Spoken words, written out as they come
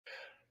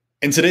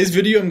In today's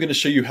video, I'm going to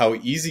show you how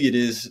easy it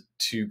is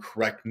to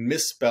correct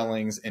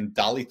misspellings in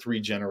DALL-E 3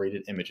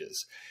 generated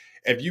images.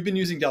 If you've been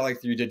using DALL-E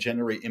 3 to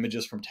generate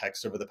images from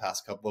text over the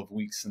past couple of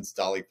weeks since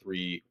DALL-E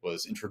 3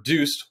 was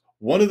introduced,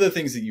 one of the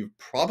things that you've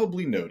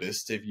probably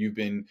noticed if you've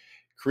been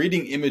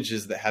creating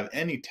images that have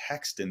any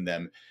text in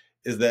them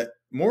is that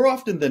more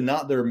often than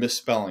not, there are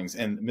misspellings,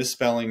 and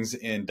misspellings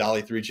in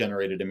DALL-E 3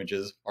 generated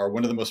images are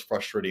one of the most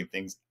frustrating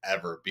things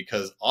ever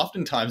because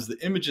oftentimes the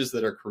images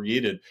that are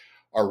created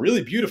are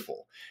really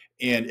beautiful.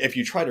 And if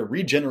you try to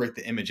regenerate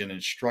the image and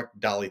instruct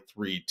DALL-E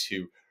 3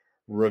 to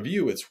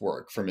review its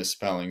work for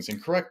misspellings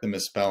and correct the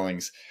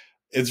misspellings,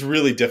 it's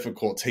really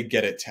difficult to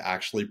get it to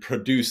actually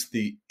produce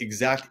the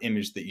exact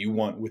image that you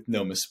want with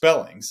no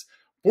misspellings.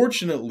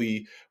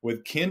 Fortunately,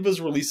 with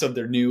Canva's release of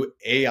their new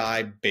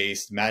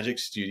AI-based Magic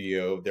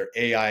Studio, their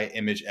AI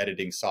image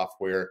editing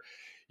software,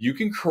 you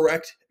can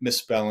correct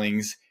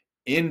misspellings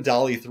in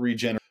DALL-E 3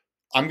 generation.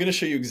 I'm going to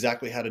show you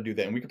exactly how to do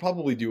that, and we could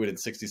probably do it in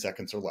 60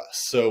 seconds or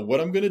less. So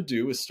what I'm going to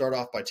do is start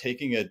off by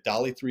taking a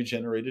DALL-E 3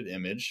 generated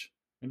image.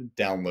 I'm going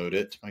to download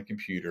it to my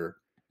computer,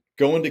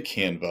 go into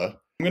Canva.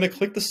 I'm going to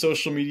click the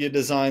social media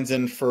designs,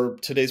 and for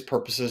today's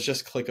purposes,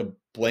 just click a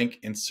blank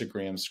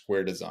Instagram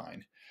square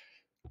design.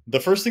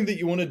 The first thing that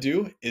you want to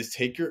do is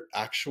take your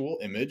actual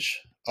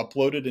image,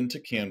 upload it into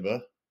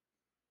Canva,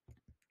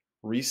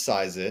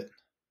 resize it,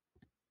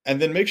 and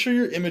then make sure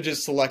your image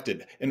is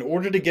selected. In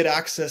order to get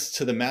access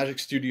to the Magic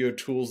Studio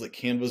tools that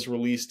Canva's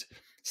released,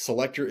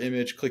 select your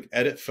image, click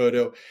Edit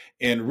Photo,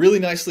 and really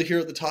nicely here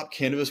at the top,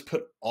 Canva's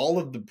put all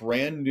of the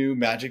brand new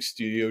Magic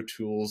Studio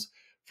tools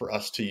for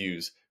us to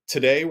use.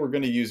 Today, we're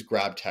going to use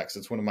Grab Text.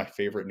 It's one of my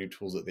favorite new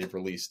tools that they've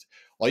released.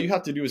 All you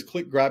have to do is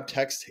click Grab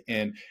Text,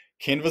 and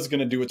Canva's going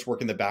to do its work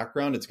in the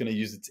background. It's going to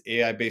use its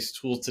AI-based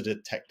tools to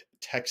detect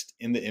text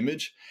in the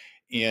image.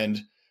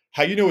 And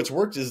how you know it's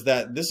worked is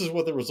that this is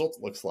what the result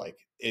looks like.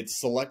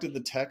 It's selected the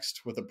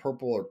text with a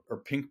purple or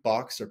pink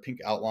box or pink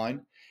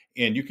outline,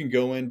 and you can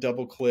go in,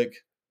 double click,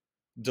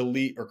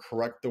 delete or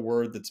correct the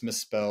word that's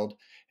misspelled,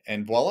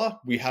 and voila,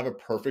 we have a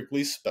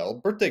perfectly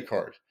spelled birthday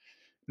card.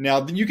 Now,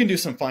 then you can do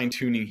some fine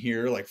tuning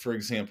here. Like for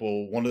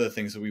example, one of the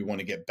things that we want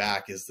to get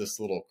back is this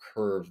little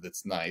curve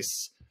that's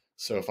nice.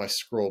 So if I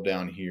scroll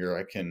down here,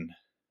 I can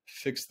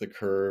fix the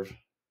curve.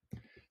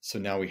 So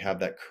now we have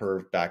that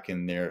curve back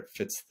in there. It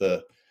fits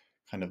the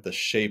kind of the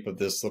shape of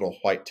this little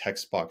white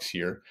text box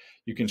here.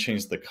 You can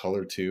change the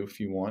color too if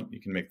you want. You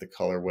can make the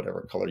color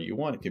whatever color you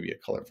want. It could be a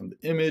color from the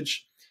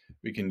image.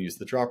 We can use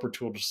the dropper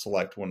tool to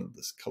select one of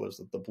the colors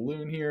of the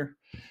balloon here.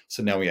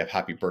 So now we have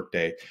happy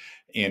birthday,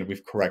 and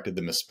we've corrected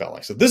the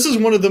misspelling. So this is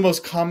one of the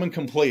most common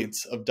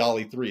complaints of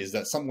DALL-E 3 is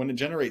that when it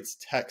generates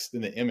text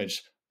in the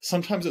image,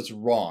 sometimes it's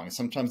wrong,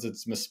 sometimes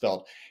it's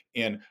misspelled.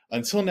 And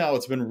until now,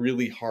 it's been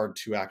really hard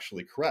to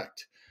actually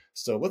correct.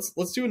 So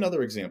let's do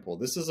another example.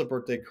 This is a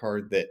birthday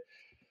card that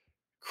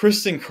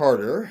Kristen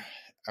Carter,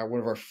 one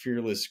of our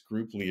fearless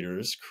group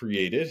leaders,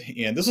 created.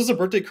 And this was a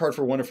birthday card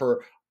for one of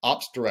her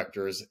ops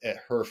directors at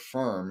her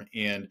firm.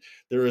 And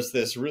there is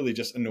this really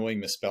just annoying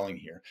misspelling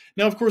here.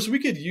 Now, of course, we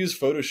could use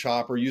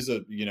Photoshop or use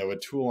a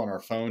tool on our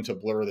phone to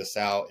blur this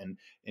out and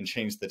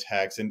change the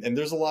text. And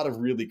there's a lot of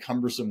really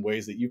cumbersome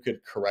ways that you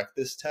could correct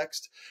this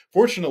text.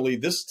 Fortunately,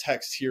 this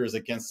text here is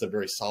against a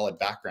very solid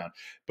background,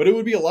 but it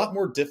would be a lot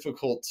more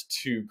difficult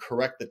to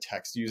correct the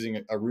text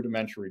using a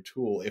rudimentary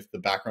tool if the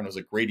background was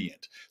a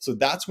gradient. So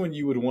that's when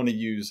you would want to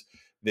use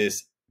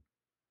this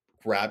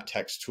grab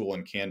text tool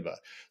in Canva.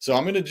 So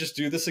I'm going to just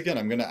do this again.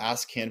 I'm going to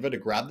ask Canva to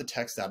grab the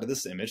text out of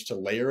this image, to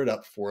layer it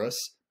up for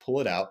us, pull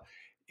it out,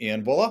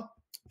 and voila,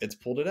 it's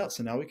pulled it out.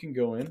 So now we can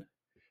go in,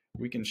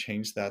 we can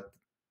change that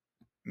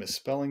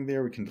misspelling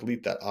there. We can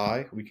delete that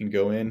I. We can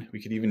go in,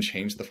 we could even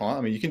change the font.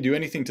 I mean, you can do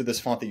anything to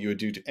this font that you would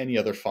do to any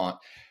other font.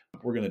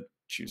 We're going to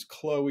choose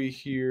Chloe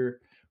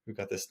here. We've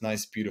got this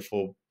nice,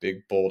 beautiful,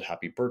 big, bold,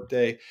 happy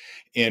birthday.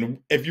 And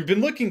if you've been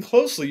looking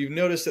closely, you've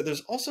noticed that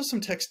there's also some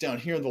text down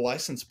here on the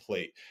license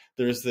plate.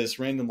 There's this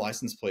random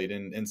license plate.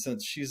 And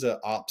since she's an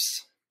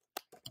ops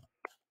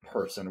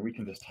person, we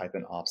can just type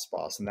in ops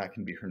boss, and that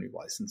can be her new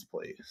license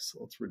plate. So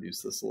let's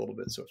reduce this a little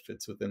bit so it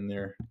fits within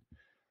there.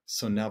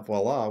 So now,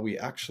 voila, we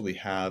actually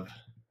have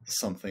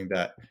something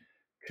that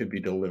could be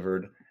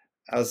delivered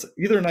as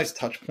either a nice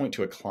touch point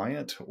to a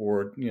client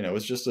or,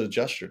 it's just a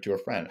gesture to a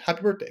friend.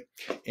 Happy birthday.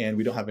 And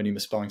we don't have any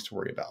misspellings to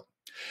worry about.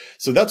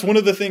 So that's one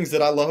of the things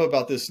that I love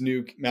about this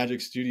new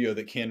Magic Studio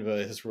that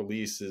Canva has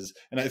released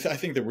and I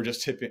think that we're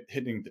just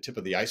hitting the tip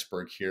of the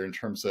iceberg here in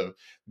terms of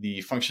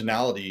the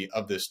functionality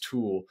of this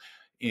tool.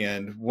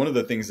 And one of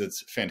the things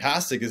that's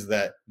fantastic is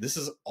that this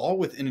is all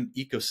within an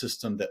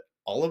ecosystem that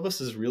all of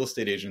us as real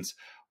estate agents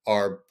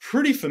are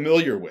pretty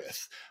familiar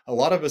with. A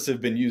lot of us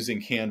have been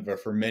using Canva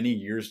for many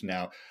years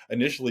now,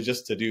 initially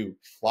just to do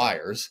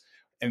flyers.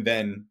 And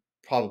then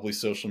probably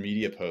social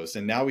media posts.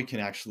 And now we can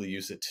actually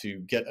use it to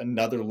get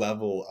another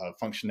level of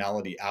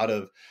functionality out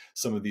of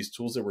some of these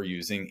tools that we're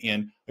using.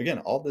 And again,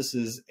 all this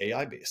is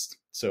AI based.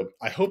 So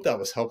I hope that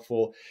was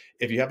helpful.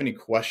 If you have any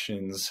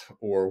questions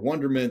or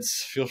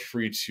wonderments, feel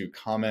free to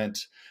comment.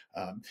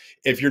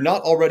 If you're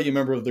not already a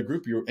member of the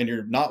group and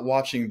you're not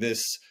watching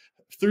this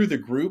through the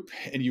group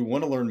and you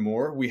want to learn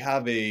more, we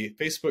have a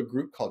Facebook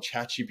group called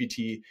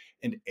ChatGPT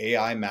and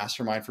AI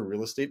Mastermind for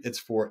Real Estate. It's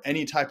for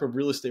any type of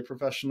real estate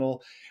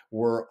professional.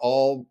 We're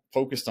all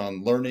focused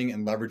on learning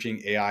and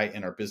leveraging AI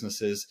in our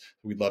businesses.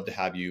 We'd love to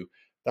have you.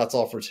 That's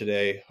all for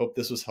today. Hope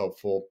this was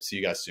helpful. See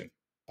you guys soon.